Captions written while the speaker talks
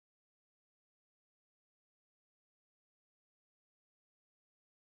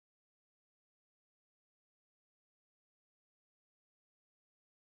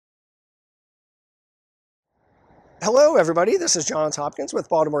Hello everybody, this is John Hopkins with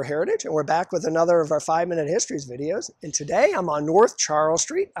Baltimore Heritage, and we're back with another of our 5-Minute Histories videos. And today I'm on North Charles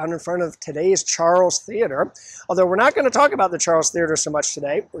Street, out in front of today's Charles Theater. Although we're not going to talk about the Charles Theater so much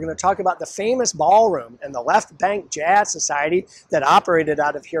today, we're going to talk about the Famous Ballroom and the Left Bank Jazz Society that operated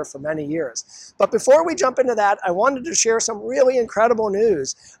out of here for many years. But before we jump into that, I wanted to share some really incredible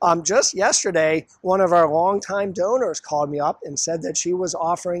news. Just yesterday, one of our longtime donors called me up and said that she was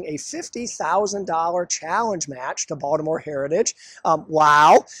offering a $50,000 challenge match to Baltimore Heritage.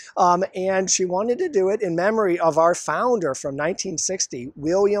 Wow. And she wanted to do it in memory of our founder from 1960,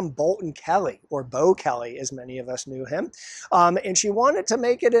 William Bolton Kelly, or Bo Kelly, as many of us knew him. And she wanted to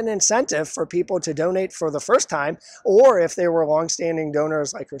make it an incentive for people to donate for the first time, or if they were longstanding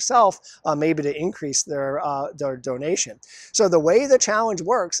donors like herself, maybe to increase their donation. So the way the challenge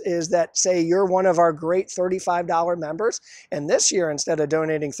works is that, say you're one of our great $35 members, and this year instead of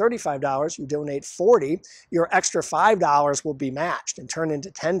donating $35, you donate $40, your extra $5 will be matched and turn into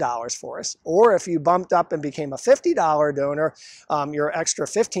 $10 for us. Or if you bumped up and became a $50 donor, your extra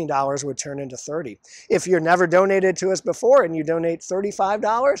 $15 would turn into $30. If you're never donated to us before and you donate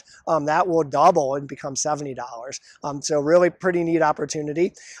 $35, that will double and become $70. So really pretty neat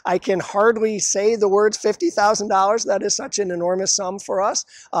opportunity. I can hardly say the words $50,000. That is such an enormous sum for us.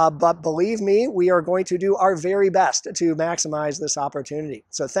 But believe me, we are going to do our very best to maximize this opportunity.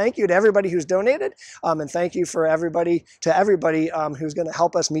 So thank you to everybody who's donated, and thank you to everybody who's going to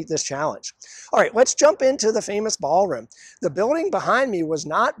help us meet this challenge. All right, let's jump into the Famous Ballroom. The building behind me was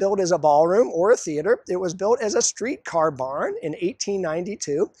not built as a ballroom or a theater. It was built as a streetcar barn in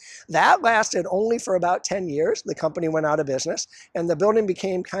 1892. That lasted only for about 10 years. The company went out of business, and the building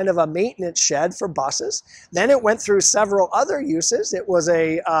became kind of a maintenance shed for buses. Then it went through several other uses. It was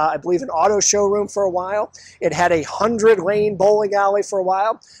I believe, an auto showroom for a while. It had a 100-lane bowling alley for a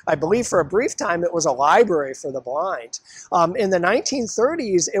while. I believe for a brief time it was a library for the blind. In the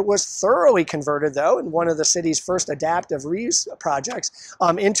 1930s, it was thoroughly converted, though, in one of the city's first adaptive reuse projects,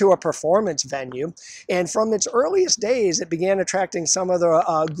 into a performance venue. And from its earliest days, it began attracting some of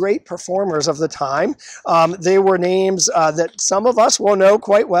the great performers of the time. They were names that some of us will know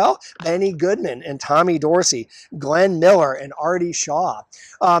quite well: Benny Goodman and Tommy Dorsey, Glenn Miller and Artie Shaw.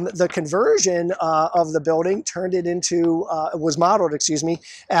 The conversion of the building turned it into, was modeled,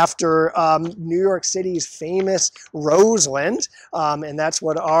 after New York City's famous Roseland, and that's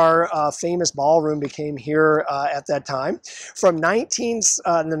what our Famous Ballroom became here at that time. From in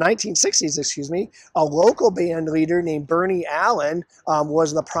the 1960s, a local band leader named Bernie Allen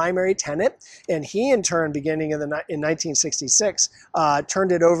was the primary tenant, and he in turn, beginning in 1966,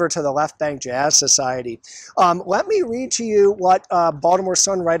 turned it over to the Left Bank Jazz Society. Let me read to you what Baltimore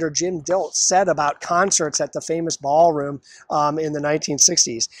Sun writer Jim Dilts said about concerts at the Famous Ballroom in the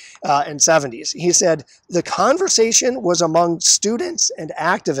 1960s and 70s. He said, "The conversation was among students and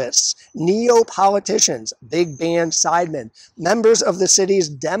activists, neo-politicians, big band sidemen, members of the city's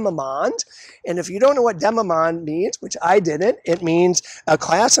demomond." And if you don't know what demomond means, which I didn't, it means a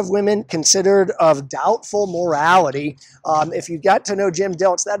class of women considered of doubtful morality. If you got to know Jim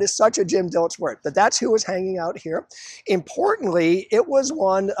Dilts, that is such a Jim Dilts word, but that's who was hanging out here. Importantly, it was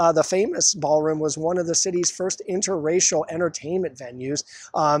the Famous Ballroom was one of the city's first interracial entertainment venues,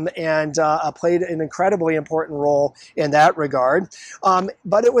 and played an incredibly important role in that regard.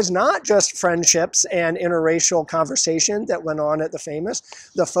 But it was not just friendships and interracial conversation that went on at the Famous.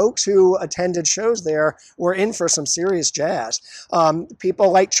 The folks who attended shows there were in for some serious jazz. People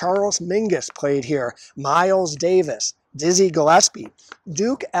like Charles Mingus played here, Miles Davis, Dizzy Gillespie.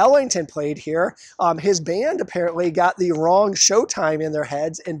 Duke Ellington played here. His band apparently got the wrong showtime in their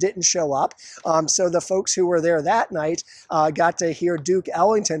heads and didn't show up. So the folks who were there that night got to hear Duke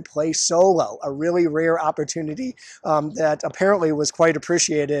Ellington play solo, a really rare opportunity that apparently was quite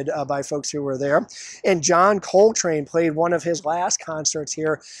appreciated by folks who were there. And John Coltrane played one of his last concerts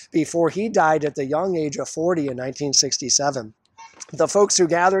here before he died at the young age of 40 in 1967. The folks who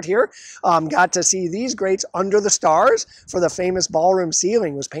gathered here got to see these greats under the stars, for the Famous Ballroom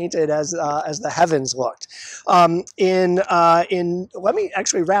ceiling was painted as the heavens looked. Let me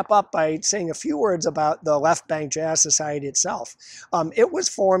actually wrap up by saying a few words about the Left Bank Jazz Society itself. It was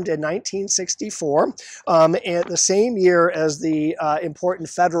formed in 1964, and the same year as the important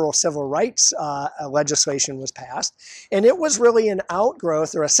federal civil rights legislation was passed. And it was really an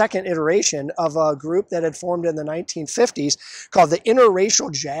outgrowth, or a second iteration, of a group that had formed in the 1950s called the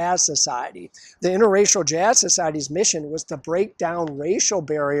Interracial Jazz Society. The Interracial Jazz Society's mission was to break down racial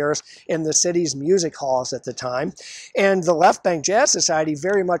barriers in the city's music halls at the time, and the Left Bank Jazz Society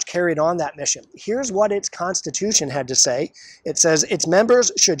very much carried on that mission. Here's what its constitution had to say. It says its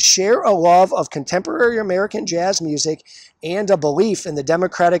members should share a love of contemporary American jazz music and a belief in the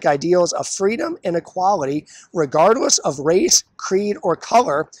democratic ideals of freedom and equality, regardless of race, creed, or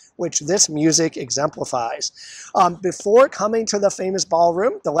color, which this music exemplifies. Before coming to the Famous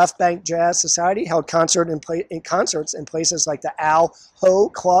Ballroom, the Left Bank Jazz Society held concerts in places like the Al Ho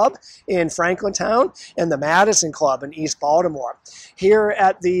Club in Franklintown and the Madison Club in East Baltimore. Here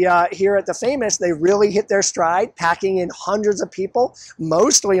at the Famous, they really hit their stride, packing in hundreds of people,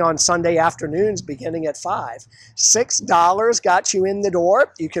 mostly on Sunday afternoons beginning at 5. $6 got you in the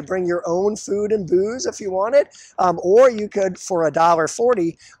door. You could bring your own food and booze if you wanted, or you could, for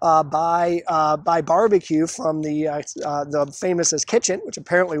 $1.40, buy barbecue from the Famous's kitchen, which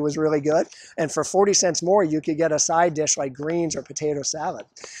apparently was really good. And for 40 cents more, you could get a side dish like greens or potato salad.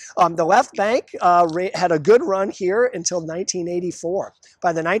 The Left Bank had a good run here until 1984.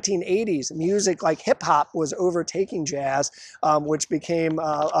 By the 1980s, music like hip hop was overtaking jazz, which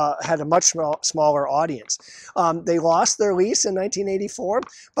had a much smaller audience. They lost their lease in 1984,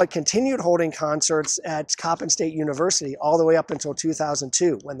 but continued holding concerts at Coppin State University all the way up until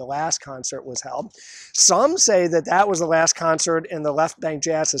 2002, when the last concert was held. Some say that was the last concert and the Left Bank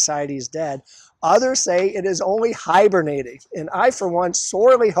Jazz Society is dead. Others say it is only hibernating. And I, for one,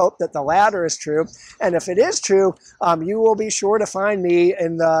 sorely hope that the latter is true. And if it is true, you will be sure to find me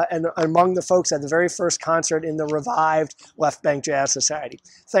among the folks at the very first concert in the revived Left Bank Jazz Society.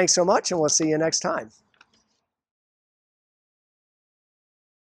 Thanks so much, and we'll see you next time.